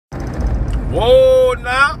Whoa,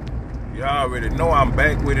 now. Y'all already know I'm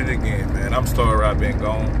back with it again, man. I'm sorry I've been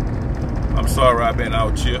gone. I'm sorry I've been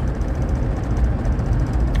out here.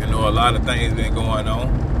 You know, a lot of things been going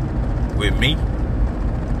on with me.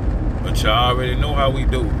 But y'all already know how we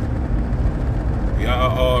do it.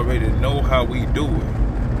 Y'all already know how we do it.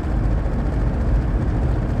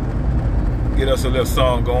 Get us a little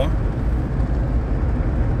song going.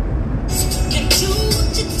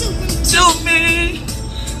 To me,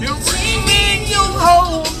 you bring me, you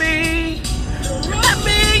hold me, let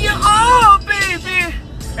me in your arms, baby,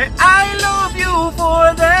 and I love you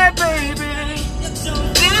for that, baby.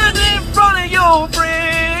 Stand in front of your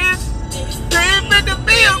friends, stand to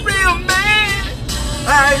be a real man.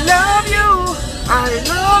 I love you, I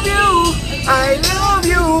love you, I love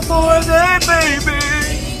you for that, baby.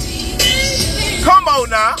 Come on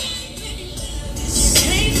now.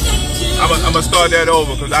 I'm gonna start that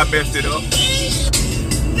over because I messed it up.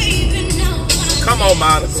 Come on,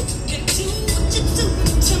 Monica.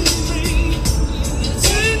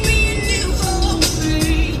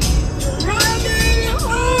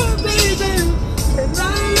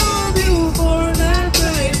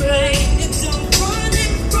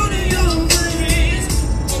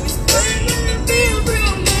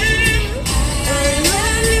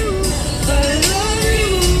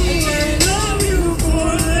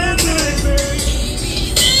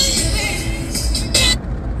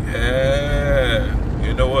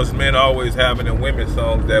 Men always having in women's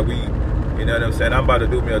songs that we, you know what I'm saying? I'm about to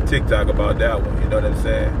do me a TikTok about that one, you know what I'm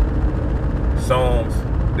saying? Songs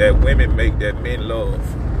that women make that men love.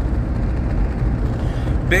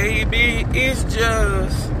 Baby, it's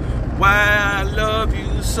just why I love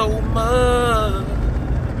you so much.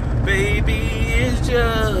 Baby, it's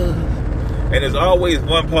just. And there's always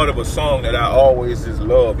one part of a song that I always just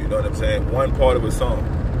love, you know what I'm saying? One part of a song.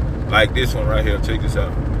 Like this one right here, check this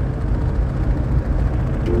out.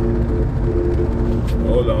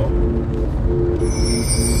 Hold on.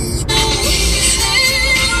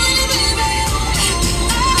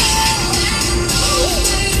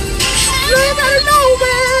 You gotta know,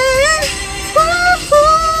 man.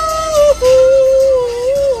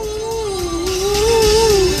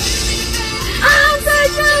 I'll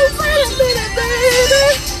take you for a minute, baby.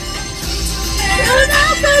 You're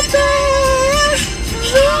not the best.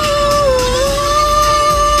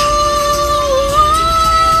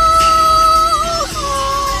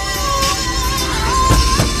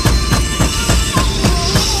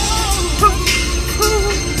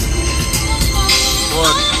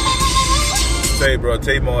 Say, bro,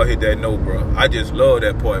 Tamar hit that note, bro. I just love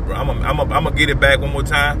that part, bro. I'm gonna get it back one more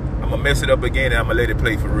time. I'm gonna mess it up again, and I'm gonna let it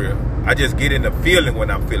play for real. I just get in the feeling when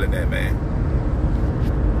I'm feeling that, man.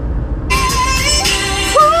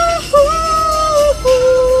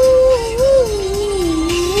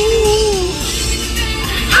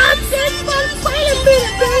 I'm just gonna wait a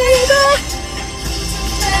minute, baby.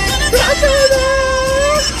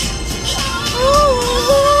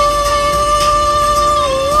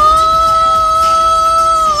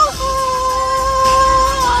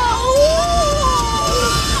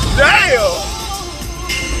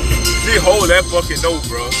 She hold that fucking note,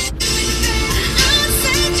 bro.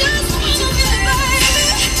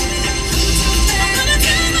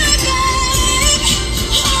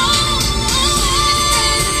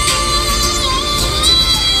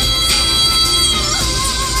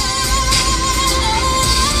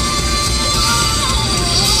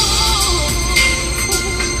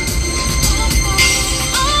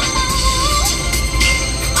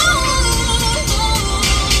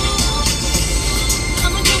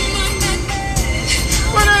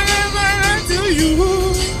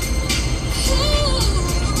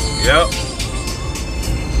 Yep.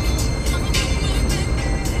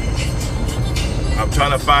 I'm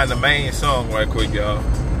trying to find the main song right quick, y'all.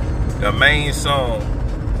 The main song,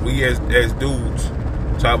 we as dudes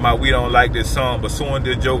talking about we don't like this song, but soon as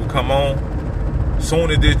this joker come on,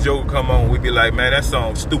 we be like, man, that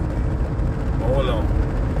song's stupid. Hold on.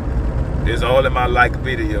 It's all in my like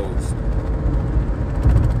videos.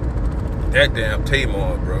 That damn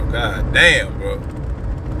Tamar, bro. God damn, bro.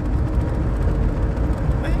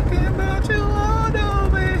 Thinking about you all the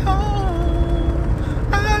way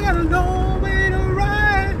home. I got a long way to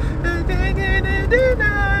ride. And thinking and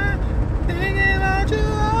deny. Thinking about you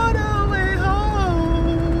all the way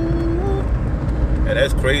home. And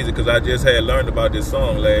that's crazy because I just had learned about this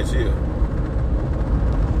song last year.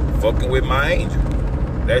 Fucking with my angel.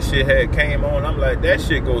 That shit had came on. I'm like, that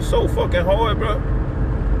shit goes so fucking hard, bro.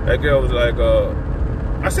 That girl was like,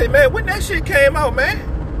 I said, man, when that shit came out, man?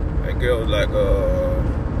 That girl was like,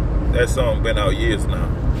 that song been out years now.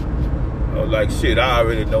 was like, shit, I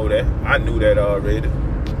already know that. I knew that already.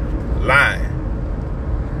 Lying.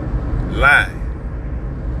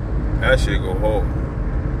 That shit go hard.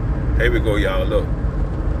 Here we go, y'all. Look.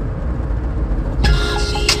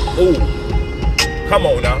 Ooh. Come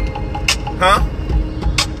on now. Huh?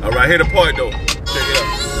 All right, here the part though. Check it out.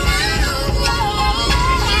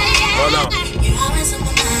 Hold on.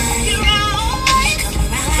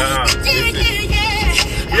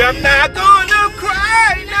 You're not gonna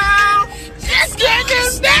cry now. Just get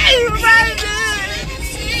this day right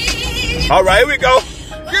there. All right, here we go.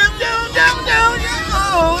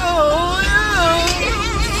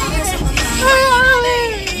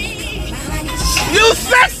 You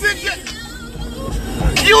sexy girl.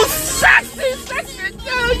 You sexy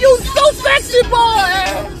girl. You so sexy, boy.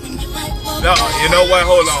 No, you know what?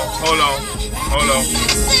 Hold on.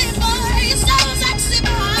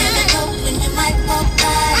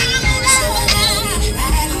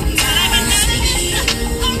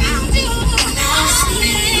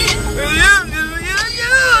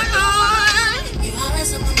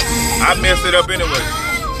 I messed it up anyway.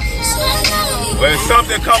 When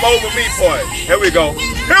something come over me, boy. Here we go.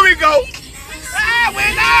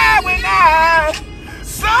 When I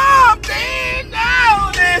something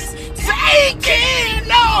now is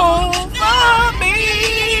taking over me.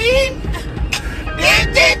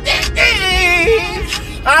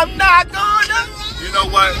 I'm not gonna.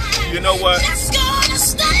 You know what? Just gonna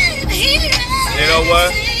stand here. You know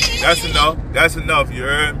what? That's enough. You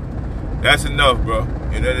heard? That's enough, bro.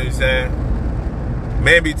 You know what I'm saying?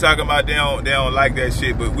 Men be talking about they don't like that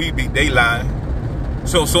shit, but they lying.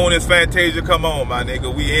 So soon as Fantasia come on, my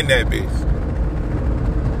nigga, we in that bitch.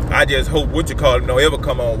 I just hope don't ever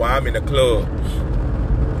come on while I'm in the club.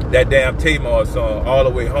 That damn Tamar song, All the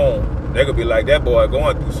Way Home. They gonna be like, that boy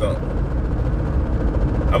going through something.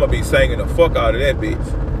 I'm gonna be singing the fuck out of that bitch.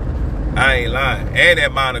 I ain't lying. And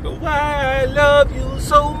that Monica, why I love you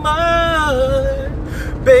so much,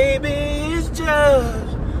 baby, it's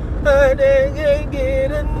just I can't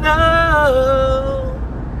get enough.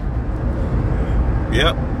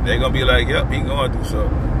 Yep, they gonna be like, yep, he going through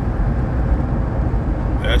something.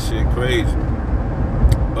 That shit crazy.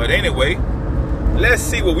 But anyway, let's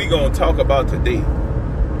see what we gonna talk about today.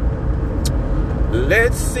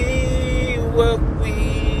 Let's see what we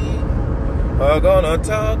are gonna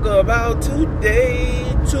talk about today.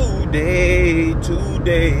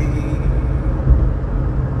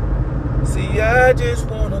 See, I just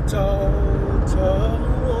wanna talk.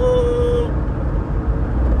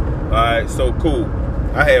 Alright, so cool.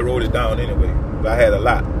 I had wrote it down anyway. I had a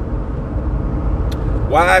lot.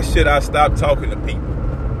 Why should I stop talking to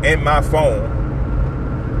people in my phone?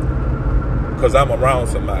 Because I'm around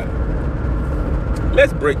somebody.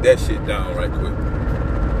 Let's break that shit down right quick.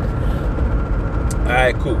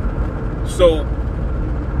 Alright, cool. So,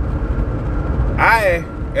 I,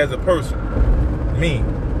 as a person, me,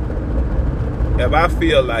 if I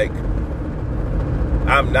feel like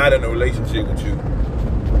I'm not in a relationship with you,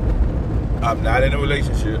 I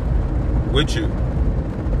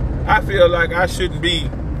feel like I shouldn't be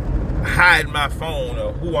hiding my phone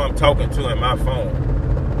or who I'm talking to in my phone.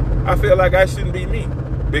 I feel like I shouldn't be me.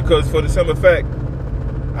 Because for the simple fact,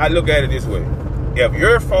 I look at it this way. If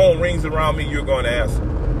your phone rings around me, you're going to answer.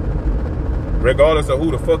 Regardless of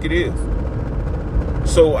who the fuck it is.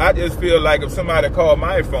 So I just feel like if somebody called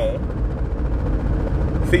my phone,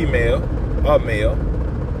 female or male,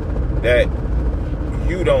 that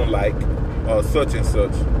you don't like, or such and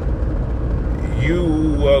such,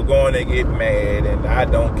 you are going to get mad, and I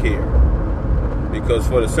don't care. Because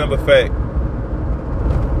for the simple fact,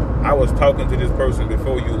 I was talking to this person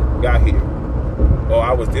before you got here. Or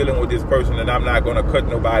I was dealing with this person, and I'm not going to cut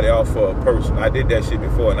nobody off for a person. I did that shit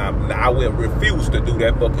before, and I will refuse to do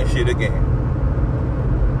that fucking shit again.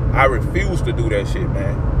 I refuse to do that shit,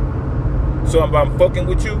 man. So if I'm fucking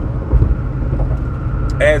with you,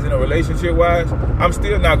 as in a relationship-wise, I'm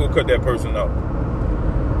still not going to cut that person off.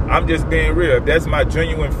 I'm just being real. If that's my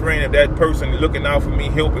genuine friend, if that person looking out for me,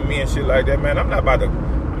 helping me and shit like that, man, I'm not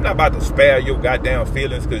about to spare your goddamn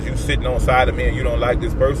feelings because you sitting on side of me and you don't like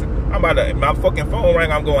this person. If my fucking phone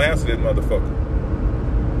ring, I'm going to answer this motherfucker.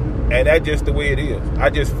 And that's just the way it is. I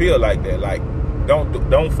just feel like that. Like,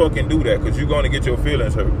 don't fucking do that because you're going to get your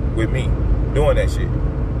feelings hurt with me doing that shit.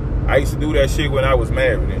 I used to do that shit when I was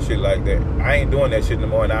married and shit like that. I ain't doing that shit no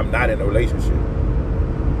more, and I'm not in a relationship.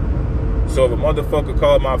 So if a motherfucker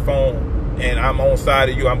called my phone and I'm on side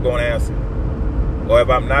of you, I'm going to answer. Or if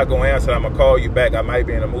I'm not going to answer, I'm going to call you back. I might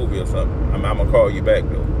be in a movie or something. I'm going to call you back,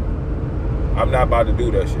 though. I'm not about to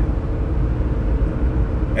do that shit.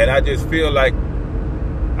 And I just feel like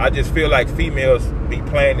I just feel like females be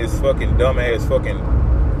playing this fucking dumbass fucking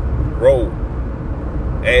role.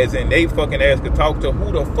 As in, they fucking ass could talk to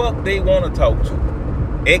who the fuck they want to talk to.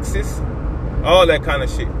 Exes, all that kind of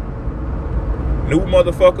shit. New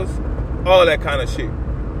motherfuckers, all that kind of shit.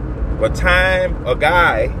 But time a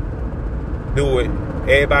guy do it,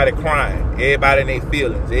 everybody crying, everybody in their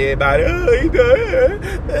feelings, everybody,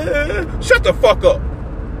 shut the fuck up.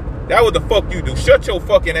 That what the fuck you do. Shut your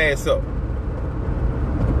fucking ass up.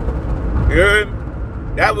 You heard me?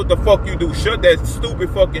 That what the fuck you do. Shut that stupid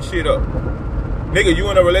fucking shit up. Nigga, you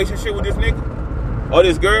in a relationship with this nigga? Or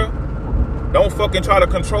this girl? Don't fucking try to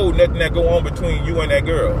control nothing that go on between you and that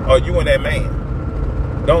girl. Or you and that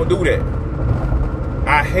man. Don't do that.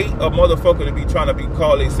 I hate a motherfucker to be trying to be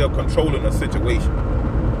call themselves controlling a situation.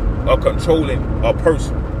 Or controlling a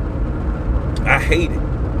person. I hate it.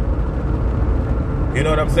 You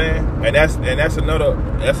know what I'm saying? And that's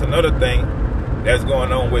another thing that's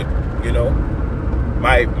going on with, you know,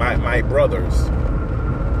 my brothers.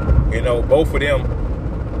 You know, both of them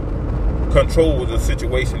control the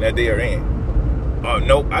situation that they are in.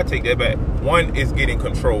 Nope, I take that back. One is getting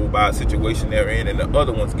controlled by a situation they're in, and the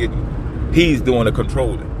other one's he's doing the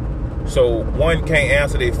controlling. So one can't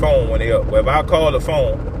answer their phone when they up. Well, if I call the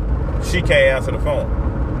phone, she can't answer the phone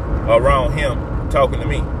around him talking to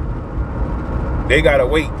me. They gotta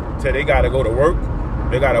wait till they gotta go to work.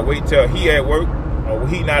 They gotta wait till he at work or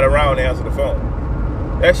he not around to answer the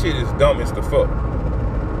phone. That shit is dumb as the fuck.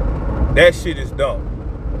 That shit is dumb.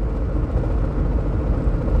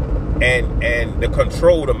 And the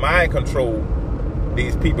control, the mind control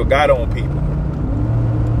these people got on people.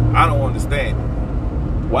 I don't understand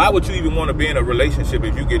it. Why would you even want to be in a relationship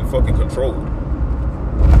if you getting fucking controlled?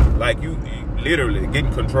 Like you literally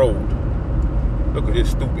getting controlled. Look at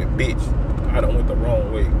this stupid bitch. I done went the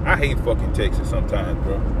wrong way. I hate fucking Texas sometimes,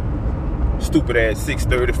 bro. Stupid ass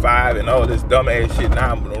 635 and all this dumb ass shit.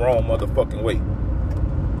 Now I'm in the wrong motherfucking way.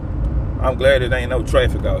 I'm glad it ain't no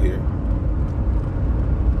traffic out here.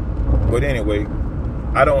 But anyway,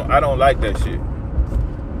 I don't like that shit.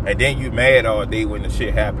 And then you mad all day when the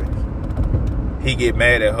shit happens. He get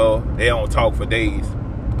mad at her. They don't talk for days.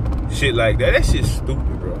 Shit like that. That shit's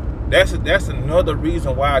stupid, bro. That's another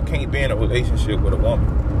reason why I can't be in a relationship with a woman.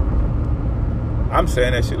 I'm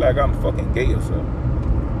saying that shit like I'm fucking gay or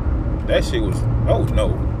something. That shit was, oh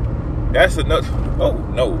no. That's another, oh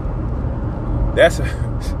no. That's a,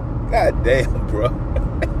 god damn, bro.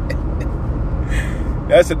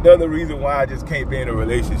 That's another reason why I just can't be in a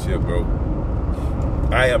relationship, bro.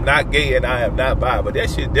 I am not gay and I am not bi, but that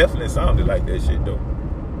shit definitely sounded like that shit, though.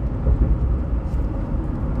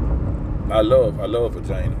 I love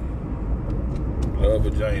vagina. Love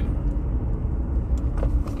vagina.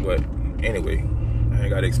 But anyway, I ain't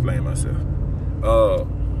gotta explain myself.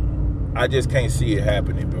 I just can't see it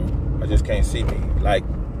happening, bro. I just can't see me. Like,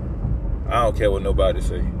 I don't care what nobody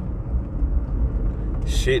say.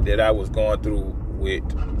 Shit that I was going through with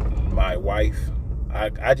my wife,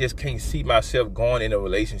 I just can't see myself going in a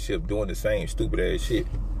relationship doing the same stupid ass shit.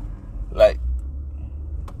 Like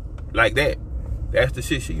that. That's the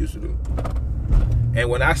shit she used to do. And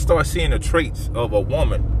when I start seeing the traits of a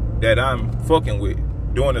woman that I'm fucking with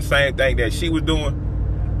doing the same thing that she was doing,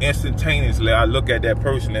 instantaneously I look at that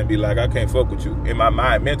person and be like, I can't fuck with you. In my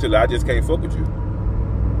mind, mentally, I just can't fuck with you.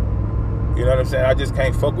 You know what I'm saying? I just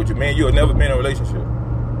can't fuck with you. Man, you'll never be in a relationship.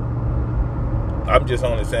 I'm just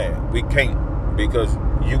only saying, we can't, because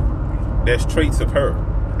there's traits of her.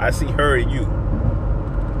 I see her in you.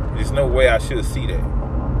 There's no way I should see that.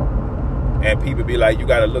 And people be like, you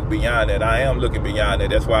gotta look beyond that. I am looking beyond that.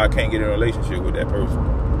 That's why I can't get in a relationship with that person.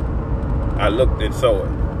 I looked and saw it.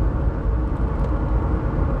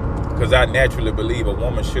 Because I naturally believe a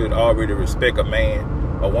woman should already respect a man.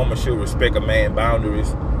 A woman should respect a man's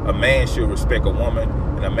boundaries. A man should respect a woman.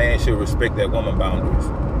 And a man should respect that woman's boundaries.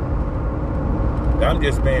 I'm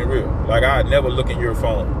just being real. Like, I'd never look in your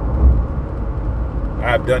phone.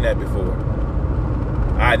 I've done that before.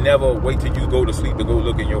 I'd never wait till you go to sleep to go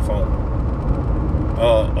look in your phone.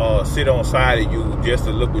 Sit on side of you just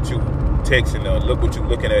to look what you texting or look what you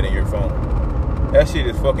looking at in your phone. That shit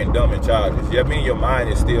is fucking dumb and childish. I mean, your mind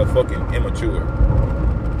is still fucking immature.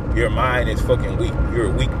 Your mind is fucking weak.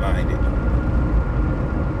 You're weak-minded.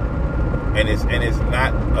 And it's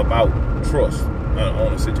not about trust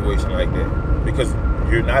on a situation like that. Because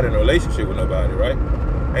you're not in a relationship with nobody, right?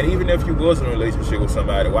 And even if you was in a relationship with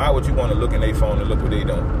somebody, why would you want to look in their phone and look what they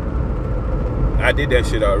doing? I did that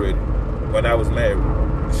shit already when I was married.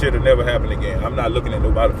 Shit'll never happen again. I'm not looking at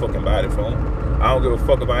nobody's fucking body phone. I don't give a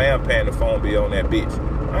fuck if I am paying the phone bill on that bitch.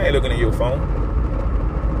 I ain't looking at your phone.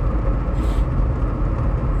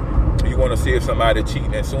 You want to see if somebody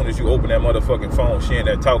cheating. As soon as you open that motherfucking phone, she ain't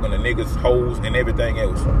that talking to niggas, hoes, and everything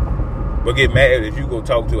else. But get mad if you go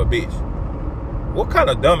talk to a bitch. What kind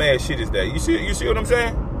of dumbass shit is that? You see what I'm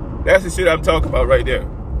saying? That's the shit I'm talking about right there.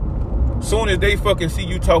 Soon as they fucking see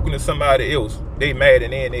you talking to somebody else, they mad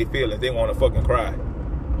and they in their feelings. They want to fucking cry.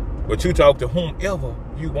 But you talk to whomever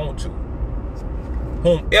you want to.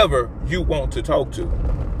 Whomever you want to talk to.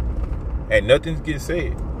 And nothing gets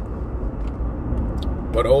said.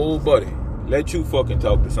 But old buddy, let you fucking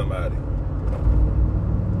talk to somebody.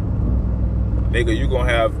 Nigga, you gonna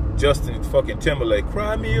have Justin fucking Timberlake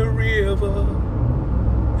cry me a river.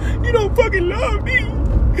 You don't fucking love me.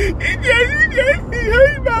 It just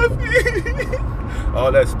hurt my feelings.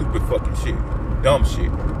 All that stupid fucking shit. Dumb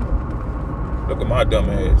shit. Look at my dumb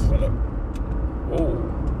ass. Oh.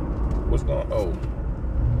 What's going on?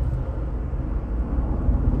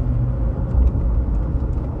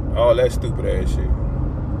 Oh. All that stupid ass shit.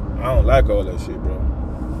 I don't like all that shit, bro.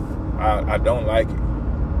 I don't like it.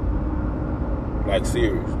 Like,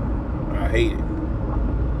 serious. I hate it.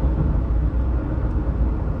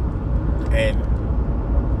 And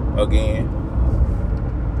again,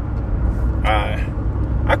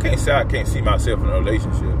 I can't say I can't see myself in a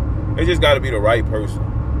relationship. It just got to be the right person.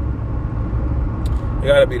 It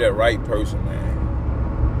got to be that right person,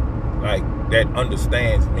 man. Like, that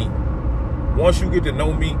understands me. Once you get to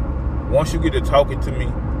know me, once you get to talking to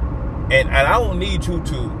me, and I don't need you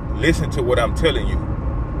to listen to what I'm telling you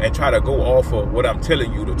and try to go off of what I'm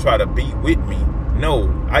telling you to try to be with me. No,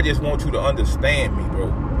 I just want you to understand me,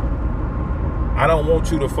 bro. I don't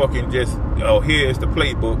want you to fucking just, here's the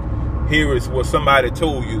playbook. Here is what somebody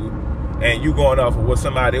told you, and you going off of what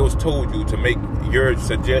somebody else told you to make your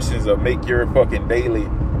suggestions or make your fucking daily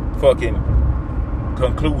fucking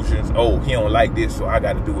conclusions. Oh, he don't like this, so I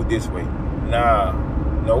got to do it this way. Nah,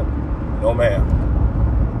 nope, no ma'am.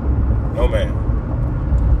 No, man.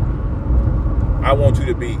 I want you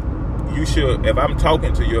to be, you should, if I'm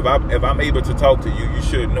talking to you, if I'm able to talk to you, you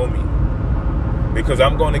should know me. Because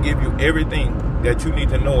I'm going to give you everything that you need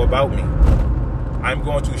to know about me. I'm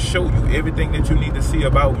going to show you everything that you need to see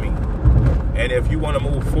about me. And if you want to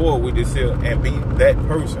move forward with this here and be that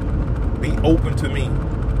person, be open to me,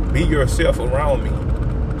 be yourself around me.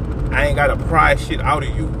 I ain't got to pry shit out of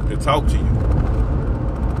you to talk to you.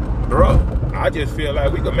 Bro, I just feel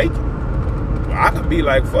like we can make it. I can be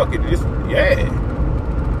like, fuck it, yeah.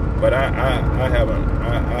 But I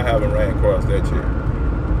haven't ran across that shit.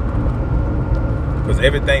 Because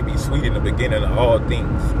everything be sweet in the beginning of all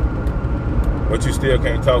things. But you still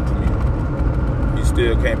can't talk to me. You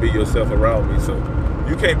still can't be yourself around me. So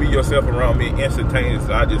you can't be yourself around me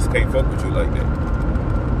instantaneously. I just can't fuck with you like that.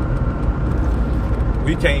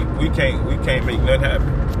 We can't make nothing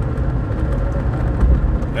happen.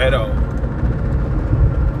 At all.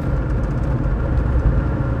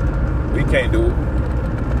 We can't do it.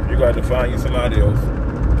 You got to find you somebody else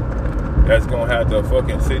that's gonna have to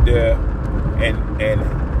fucking sit there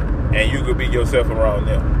and you could be yourself around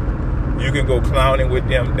them. You can go clowning with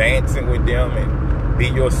them, dancing with them, and be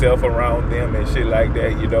yourself around them and shit like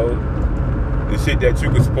that, you know. The shit that you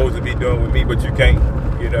were supposed to be doing with me, but you can't.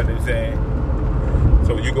 You know what I'm saying?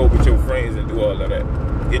 So you go with your friends and do all of that.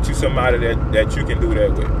 Get you somebody that you can do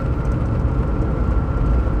that with.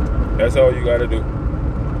 That's all you gotta do.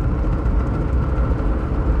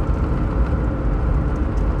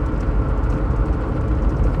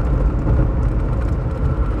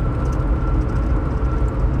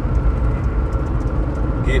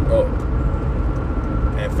 Get up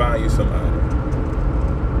and find you somebody.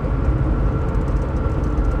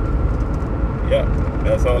 Yeah,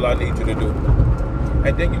 that's all I need you to do.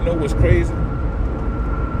 And then you know what's crazy?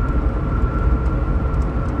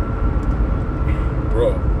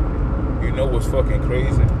 Bro, you know what's fucking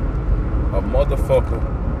crazy? A motherfucker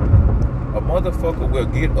will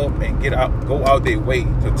get up and go out their way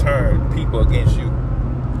to turn people against you.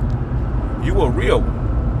 You a real one.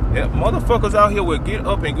 Yeah, motherfuckers out here will get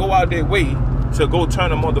up and go out their way to go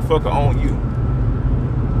turn a motherfucker on you.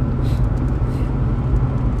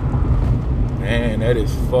 Man, that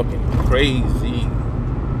is fucking crazy.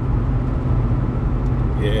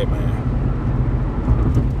 Yeah, man.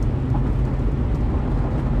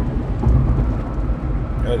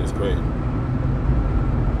 That is crazy.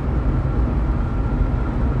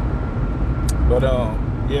 But,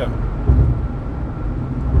 yeah.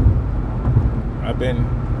 I've been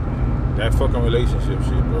that fucking relationship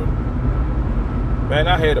shit, bro. Man,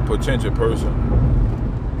 I had a potential person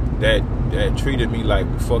that treated me like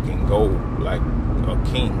fucking gold, like a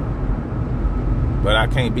king. But I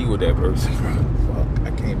can't be with that person, bro. Fuck,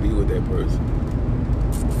 I can't be with that person.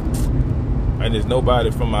 And it's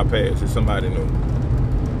nobody from my past. It's somebody new.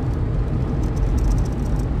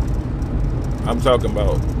 I'm talking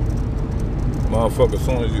about motherfuckers, as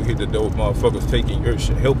soon as you hit the door, motherfuckers taking your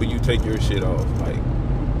shit, helping you take your shit off. Like,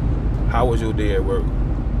 how was your day at work?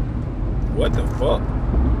 What the fuck?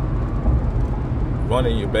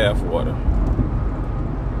 Running your bath water.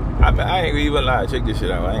 I ain't even lie. Check this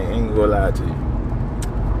shit out. I ain't gonna lie to you.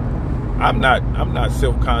 I'm not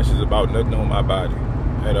self-conscious about nothing on my body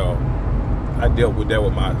at all. I dealt with that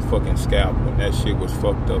with my fucking scalp when that shit was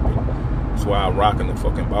fucked up. And that's why I'm rocking the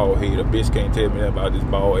fucking bald head. A bitch can't tell me that about this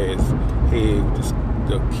bald ass head with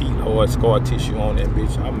the keloid scar tissue on that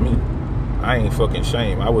bitch. I'm me. I ain't fucking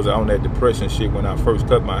shame. I was on that depression shit when I first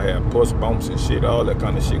cut my hair. Puss bumps and shit. All that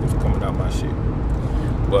kind of shit was coming out my shit.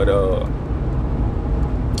 But,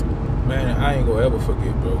 man, I ain't gonna ever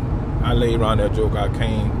forget, bro. I laid around that joke. I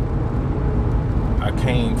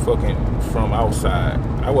came fucking from outside.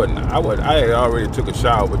 I had already took a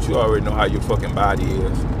shower, but you already know how your fucking body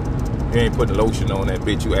is. You ain't putting lotion on that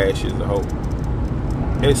bitch, you ashy as a hoe.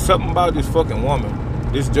 There's something about this fucking woman.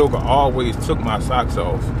 This joker always took my socks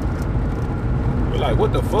off. We're like,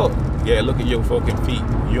 what the fuck? Yeah, look at your fucking feet.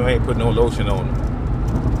 You ain't put no lotion on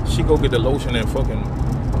them. She go get the lotion and fucking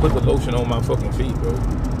put the lotion on my fucking feet, bro.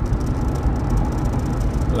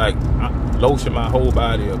 Like, lotion my whole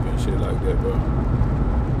body up and shit like that, bro.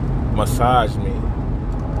 Massage me.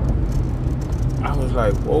 I was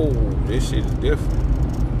like, whoa, this shit is different.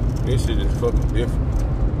 This shit is fucking different.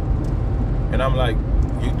 And I'm like,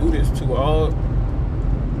 you do this to all,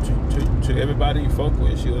 to everybody you fuck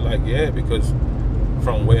with? She was like, yeah, because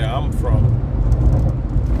from where I'm from,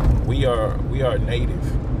 we are native,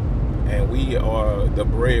 and we are the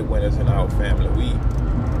breadwinners in our family.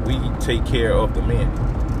 We take care of the men.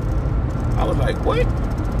 I was like, what?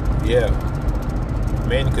 Yeah.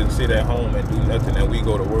 Men can sit at home and do nothing, and we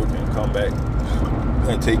go to work and come back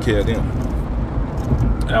and take care of them.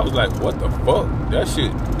 And I was like, what the fuck? That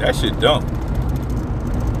shit dumb.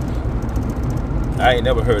 I ain't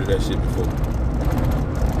never heard of that shit before.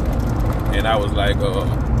 And I was like,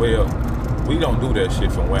 well, we don't do that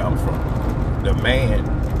shit from where I'm from. The man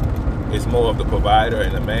is more of the provider,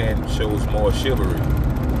 and the man shows more chivalry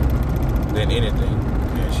than anything.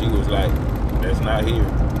 And she was like, that's not here.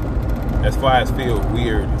 That's why it feels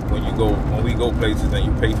weird when we go places and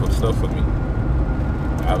you pay for stuff for me.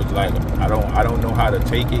 I was like, I don't know how to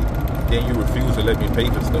take it. Then you refuse to let me pay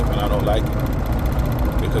for stuff, and I don't like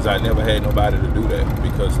it. Because I never had nobody to do that.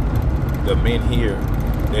 Because the men here,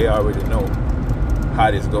 they already know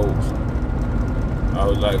how this goes. I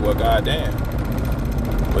was like, well, goddamn.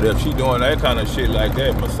 But if she doing that kind of shit like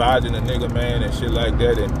that, massaging a nigga, man, and shit like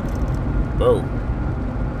that, and bro,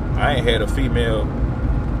 I ain't had a female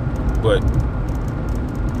but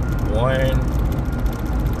one.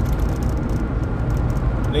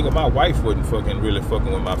 Nigga, my wife wasn't really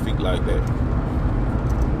fucking with my feet like that.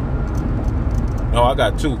 No, I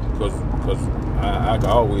got two, cause I can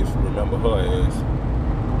always remember her as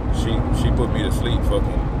she put me to sleep,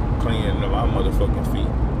 fucking cleaning my motherfucking feet,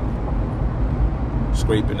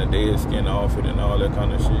 scraping the dead skin off it and all that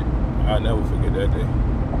kind of shit. I'll never forget that day.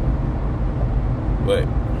 But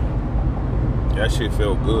that shit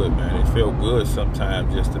felt good, man. It felt good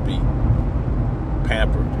sometimes just to be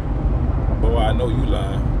pampered. Boy, I know you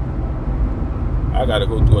lying. I gotta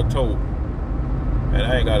go through a toll, and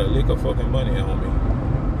I ain't got a lick of fucking money on me.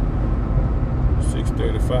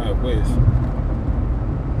 635 West.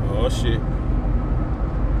 Oh shit.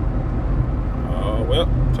 Oh well,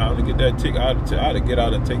 time to get that ticket. I had to get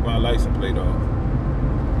out and take my license plate off.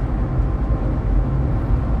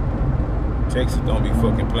 Texas don't be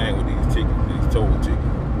fucking playing with these tickets, these toll tickets.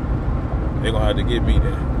 They're gonna have to get me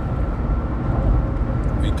there.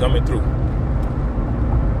 We coming through.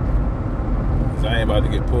 Cause I ain't about to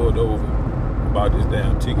get pulled over about this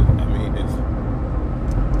damn ticket. I mean, it's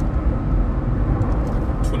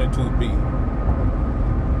 22B.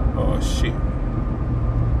 Oh shit.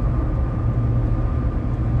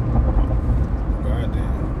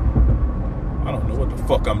 Goddamn. I don't know what the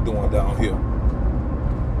fuck I'm doing down here.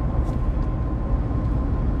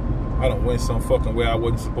 I done went some fucking way I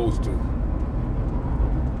wasn't supposed to.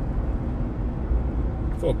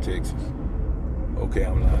 Fuck Texas. Okay,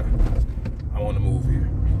 I'm lying. I want to move here.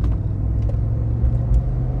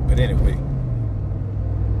 But anyway.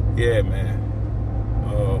 Yeah, man.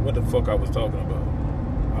 What the fuck I was talking about?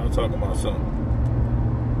 I was talking about something.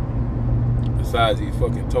 Besides these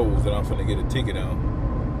fucking tolls that I'm finna get a ticket on.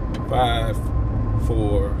 5,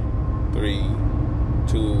 4, 3,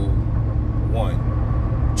 2, 1.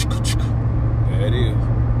 There it is.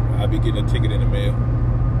 I'll be getting a ticket in the mail.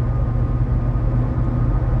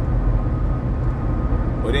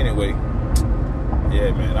 But anyway,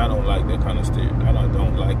 yeah, man, I don't like that kind of shit. I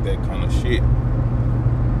don't like that kind of shit.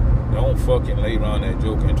 Don't fucking lay around that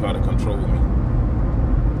joke and try to control me.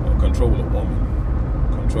 Or control a woman.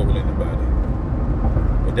 Control anybody.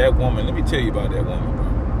 But that woman, let me tell you about that woman, bro.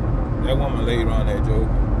 That woman laid around that joke.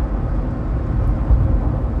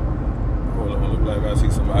 Hold on, look like I see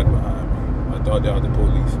somebody behind me. I thought that was the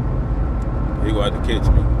police. They go out to catch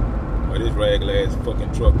me. But this regular ass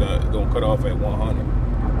fucking truck gonna cut off at 100.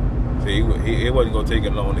 So it wasn't gonna take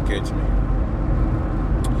it long to catch me.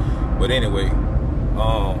 But anyway,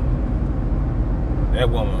 that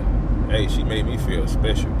woman, hey, she made me feel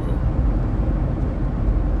special, bro.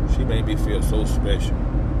 She made me feel so special.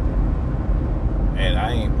 And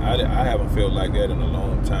I haven't felt like that in a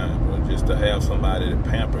long time, bro. Just to have somebody to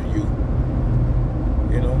pamper you,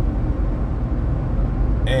 you know.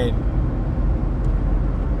 And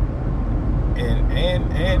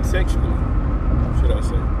sexually, should I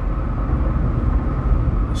say?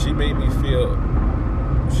 She made me feel.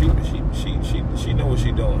 She know what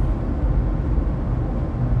she doing.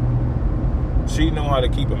 She know how to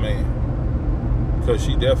keep a man. Cause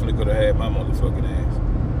she definitely could have had my motherfucking ass.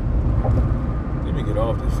 Let me get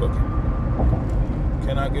off this fucking.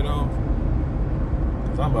 Can I get off?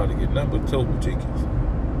 Cause I'm about to get nothing but total tickets.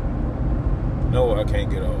 No, I can't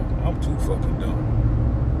get off. I'm too fucking dumb.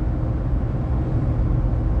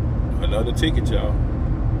 Another ticket, y'all.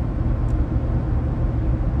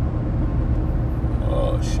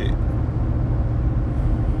 Oh shit.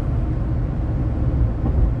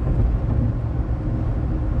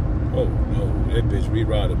 Oh no, that bitch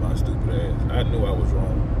rerouted my stupid ass. I knew I was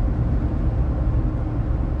wrong.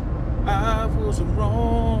 I was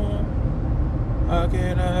wrong. How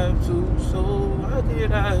can I have stooped so? How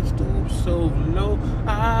can I have stooped so low?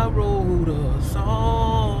 I wrote a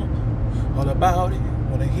song all about it.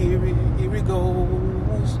 Wanna hear it? Here it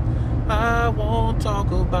goes. I won't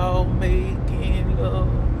talk about making love,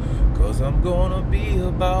 cause I'm gonna be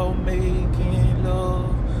about making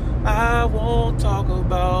love. I won't talk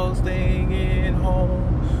about staying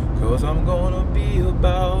home, cause I'm gonna be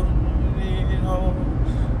about staying home.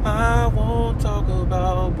 I won't talk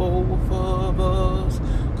about both of us,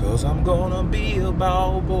 cause I'm gonna be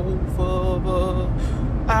about both of us.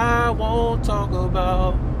 I won't talk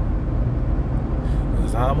about,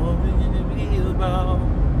 cause I'm gonna be about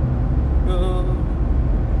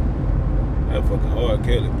that fucking R.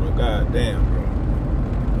 Kelly, bro. God damn, bro.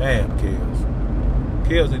 Damn, Kills.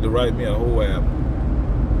 Kills need to write me a whole album.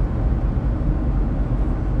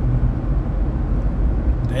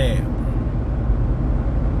 Damn, bro.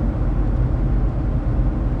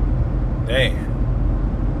 Damn.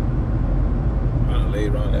 I done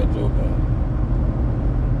laid around that joke on.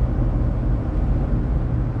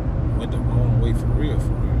 Went the wrong way for real,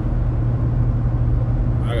 for real.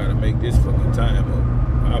 I gotta make this fucking time up.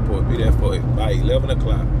 I'll probably be there for by 11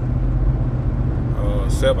 o'clock.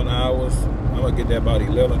 7 hours. I'm gonna get there about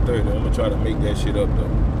 11:30. I'm gonna try to make that shit up though.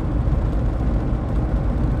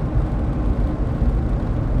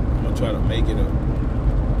 I'm gonna try to make it up.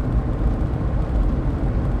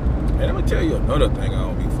 And I'm gonna tell you another thing I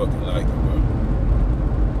don't be fucking liking,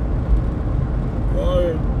 bro.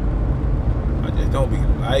 Or I just don't be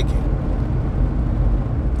liking.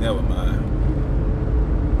 Never mind.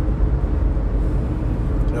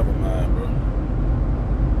 Never mind, bro.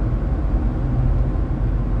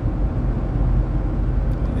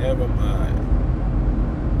 Never mind.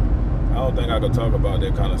 I don't think I could talk about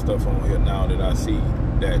that kind of stuff on here now that I see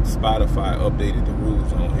that Spotify updated the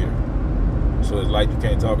rules on here. So it's like you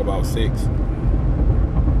can't talk about sex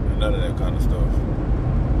and none of that kind of stuff.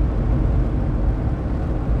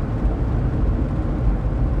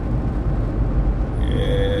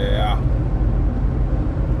 Yeah.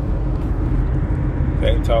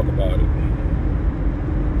 Can't talk about it.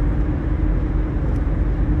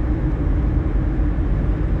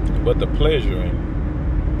 But the pleasuring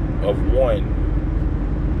of one,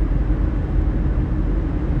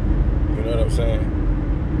 you know what I'm saying?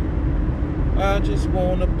 I just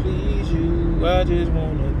wanna please you, I just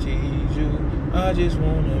wanna tease you, I just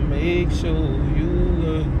wanna make sure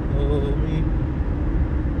you love me.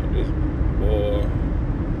 This boy.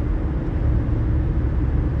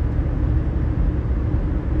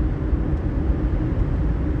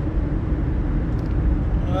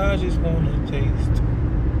 I just wanna taste.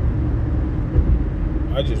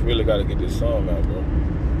 I just really gotta get this song out, bro.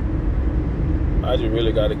 I just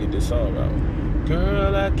really gotta get this song out.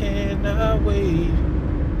 Girl, I cannot wait.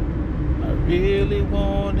 I really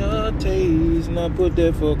wanna taste. Now put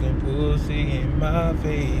that fucking pussy in my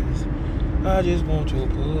face. I just want your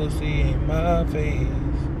pussy in my face.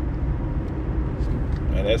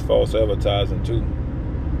 And that's false advertising too.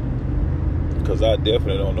 Cause I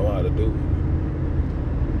definitely don't know how to do it.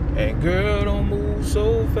 And girl, don't move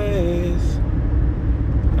so fast.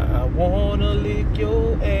 I wanna lick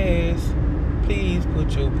your ass. Please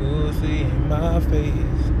put your pussy in my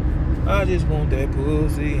face. I just want that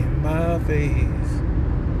pussy in my face.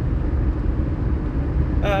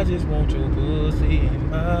 I just want your pussy in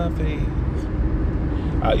my face.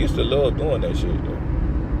 I used to love doing that shit though.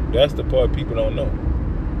 That's the part people don't know.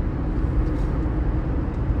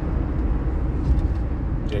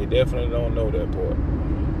 They definitely don't know that part.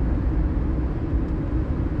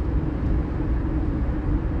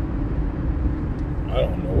 I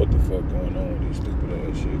don't know what the fuck going on with this stupid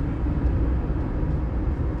ass shit.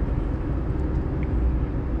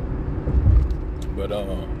 But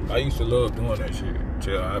I used to love doing that shit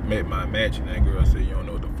till I met my match, and that girl said, "You don't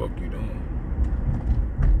know what the fuck you doing."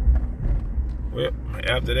 Well,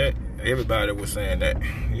 after that, everybody was saying that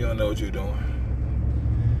you don't know what you're doing,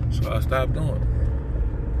 so I stopped doing it.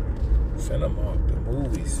 Send them off the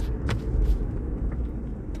movies.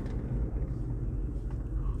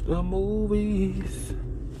 The movies.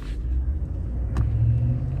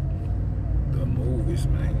 The movies,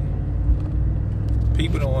 man.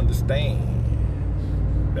 People don't understand.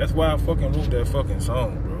 That's why I fucking wrote that fucking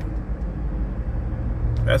song, bro.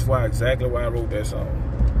 That's why, exactly why I wrote that song.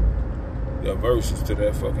 The verses to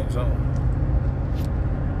that fucking song.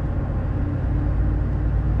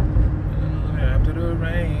 After the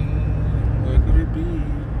rain, where could it be?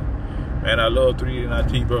 Man, I love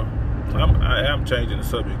 3D&IT, bro. I am changing the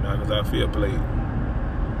subject now because I feel played.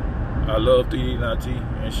 I love 3D&IT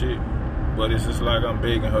and shit, but it's just like I'm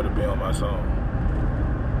begging her to be on my song.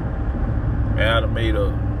 Man, I done made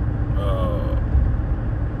I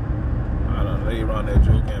done laid around that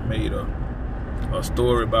joke and made a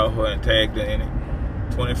story about her and tagged her in it.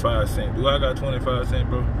 25 cents. Do I got 25 cents,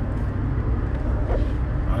 bro?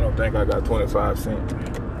 I don't think I got 25 cents.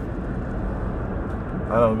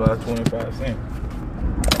 I don't got 25 cents.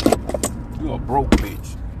 You a broke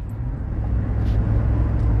bitch.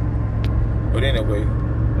 But anyway,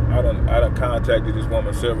 I done contacted this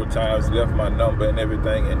woman several times, left my number and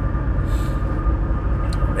everything, and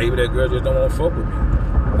maybe that girl just don't want to fuck with me.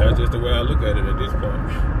 That's just the way I look at it at this point.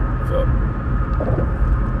 Fuck.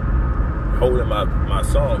 Holding my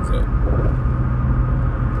songs up.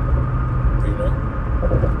 You know?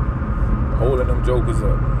 Holding them jokers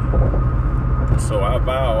up. So I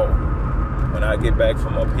vow, when I get back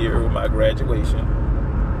from up here with my graduation,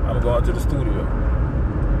 I'm going to the studio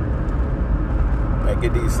and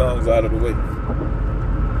get these songs out of the way.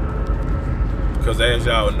 Because as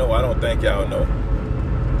y'all know, I don't think y'all know.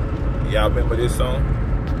 Y'all remember this song?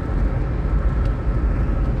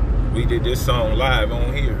 We did this song live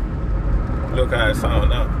on here. Look how it sounds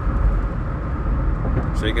now.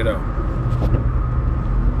 Check it out.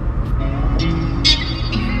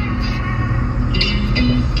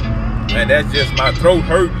 And that's just my throat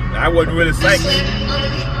hurting. I wasn't really singing.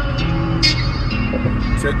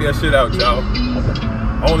 Check that shit out, y'all.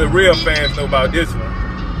 Only real fans know about this one.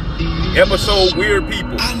 Episode Weird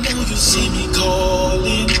People. I know you see me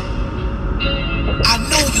calling. I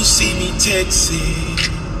know you see me texting.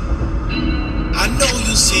 I know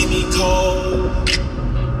you see me call.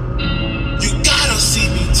 You gotta see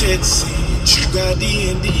me texting. You got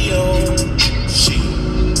D&D on. Shit.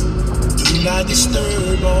 Do not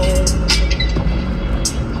disturb on.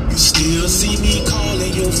 You still see me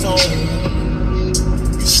calling your phone.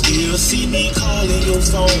 You still see me calling your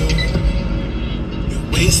phone.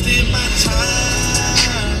 You're wasting my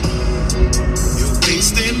time. You're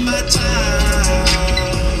wasting my time.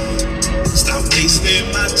 Stop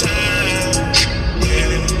wasting my time.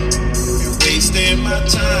 Yeah. You're wasting my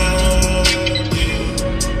time.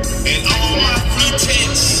 Yeah. And all my free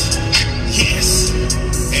texts. Yes.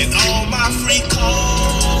 And all my free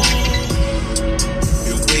calls,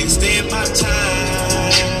 you're wasting my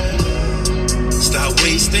time. Stop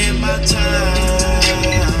wasting my time.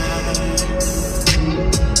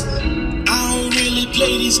 I don't really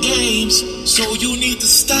play these games, so you need to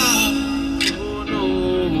stop.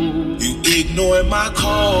 You ignoring my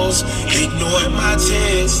calls, ignoring my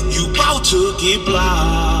texts. You about to get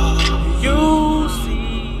blocked. You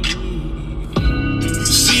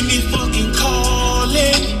see me fucking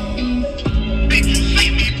calling.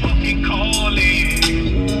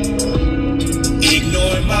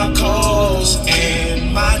 Ignoring my calls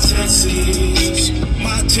and my texts,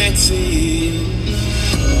 my texts. You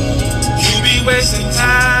be wasting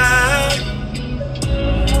time.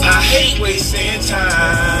 I hate wasting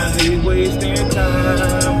time. Wasting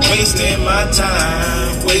my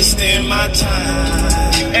time. Wasting my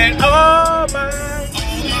time. And all my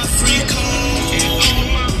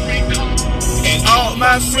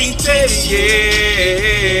my free text, yeah.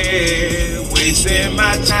 Wasting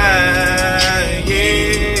my time,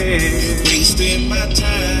 yeah. Wasting my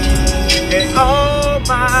time. And all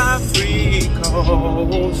my free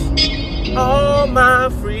calls. All my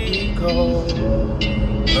free calls.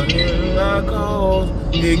 Ignoring my calls.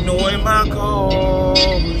 Ignoring my calls,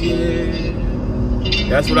 yeah.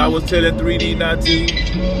 That's what I was telling 3D Nati.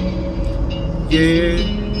 Yeah.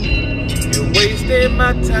 You're wasting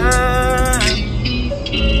my time.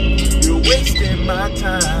 You're wasting my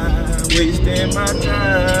time. Wasting my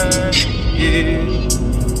time. Yeah.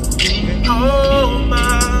 And all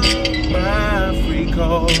my free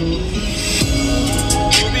calls.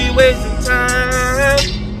 You be wasting time.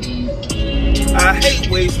 I hate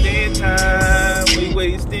wasting time. We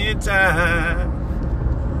wasting time.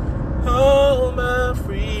 All my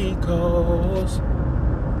free calls.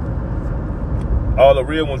 All the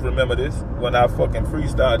real ones remember this when I fucking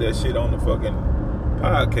freestyle that shit on the fucking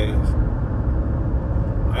podcast.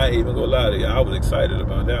 I ain't even gonna lie to you. I was excited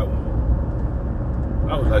about that one.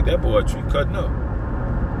 I was like, that boy tree cutting up.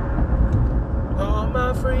 All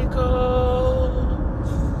my free calls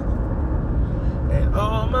and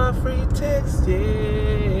all my free texts, yeah.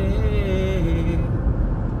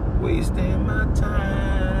 Wasting my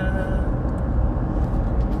time.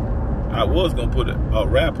 I was gonna put a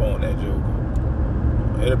rap on that joke.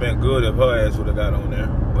 It'd have been good if her ass would have got on there.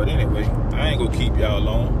 But anyway, I ain't gonna keep y'all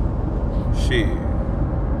long. Shit.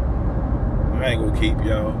 I ain't gonna keep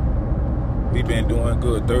y'all. We been doing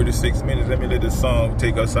good. 36 minutes. Let me let the song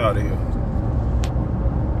take us out of here.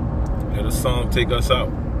 Let the song take us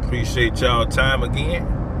out. Appreciate y'all time again.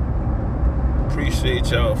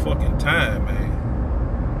 Appreciate y'all fucking time, man.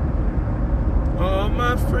 All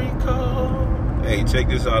my free calls. Hey, check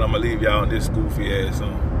this out. I'm gonna leave y'all on this goofy ass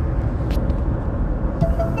song.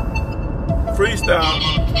 Freestyle.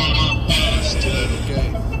 Still in the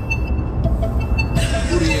game.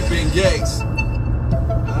 Woody and Ben Gates.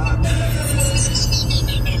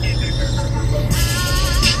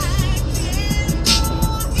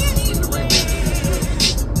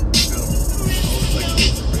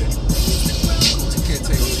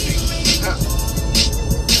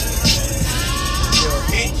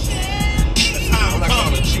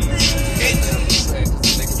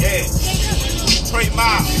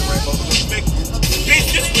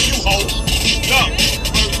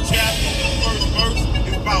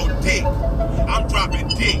 I'm dropping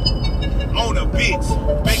dick on a bitch.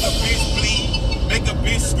 Make a bitch bleed, make a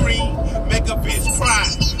bitch scream, make a bitch cry,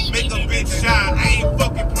 make a bitch shy. I ain't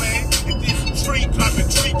fucking playing. If this tree climbing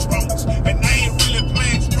tree trunks, and I ain't really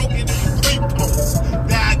playing stroking in the 3 posts.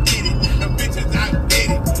 Now I get it, the bitches I get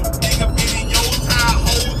it. Nigga been in your tire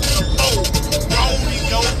holes in the pole. Rolling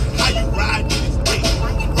yo, how you ride on this dick?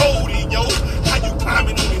 Rolling yo, how you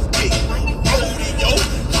climbing on this dick? Rolling yo,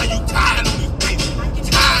 how you tired on this dick?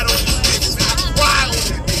 Tired on this dick, and I cry on this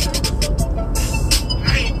dick.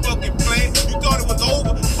 I ain't fucking playing. You thought it was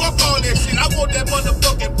over? Fuck all that shit. I want that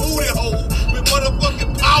motherfucking booty hole with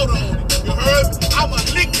motherfucking powder on it. You heard me? I'ma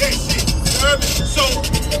lick that shit. You heard me? So,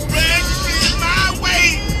 bring it my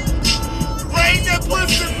way. Bring that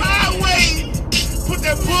pussy my way. Put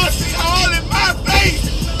that pussy all in my face.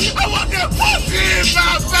 I want that pussy in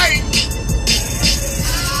my face.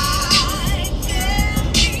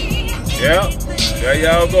 Yeah, there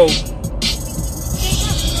y'all go.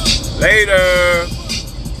 Later.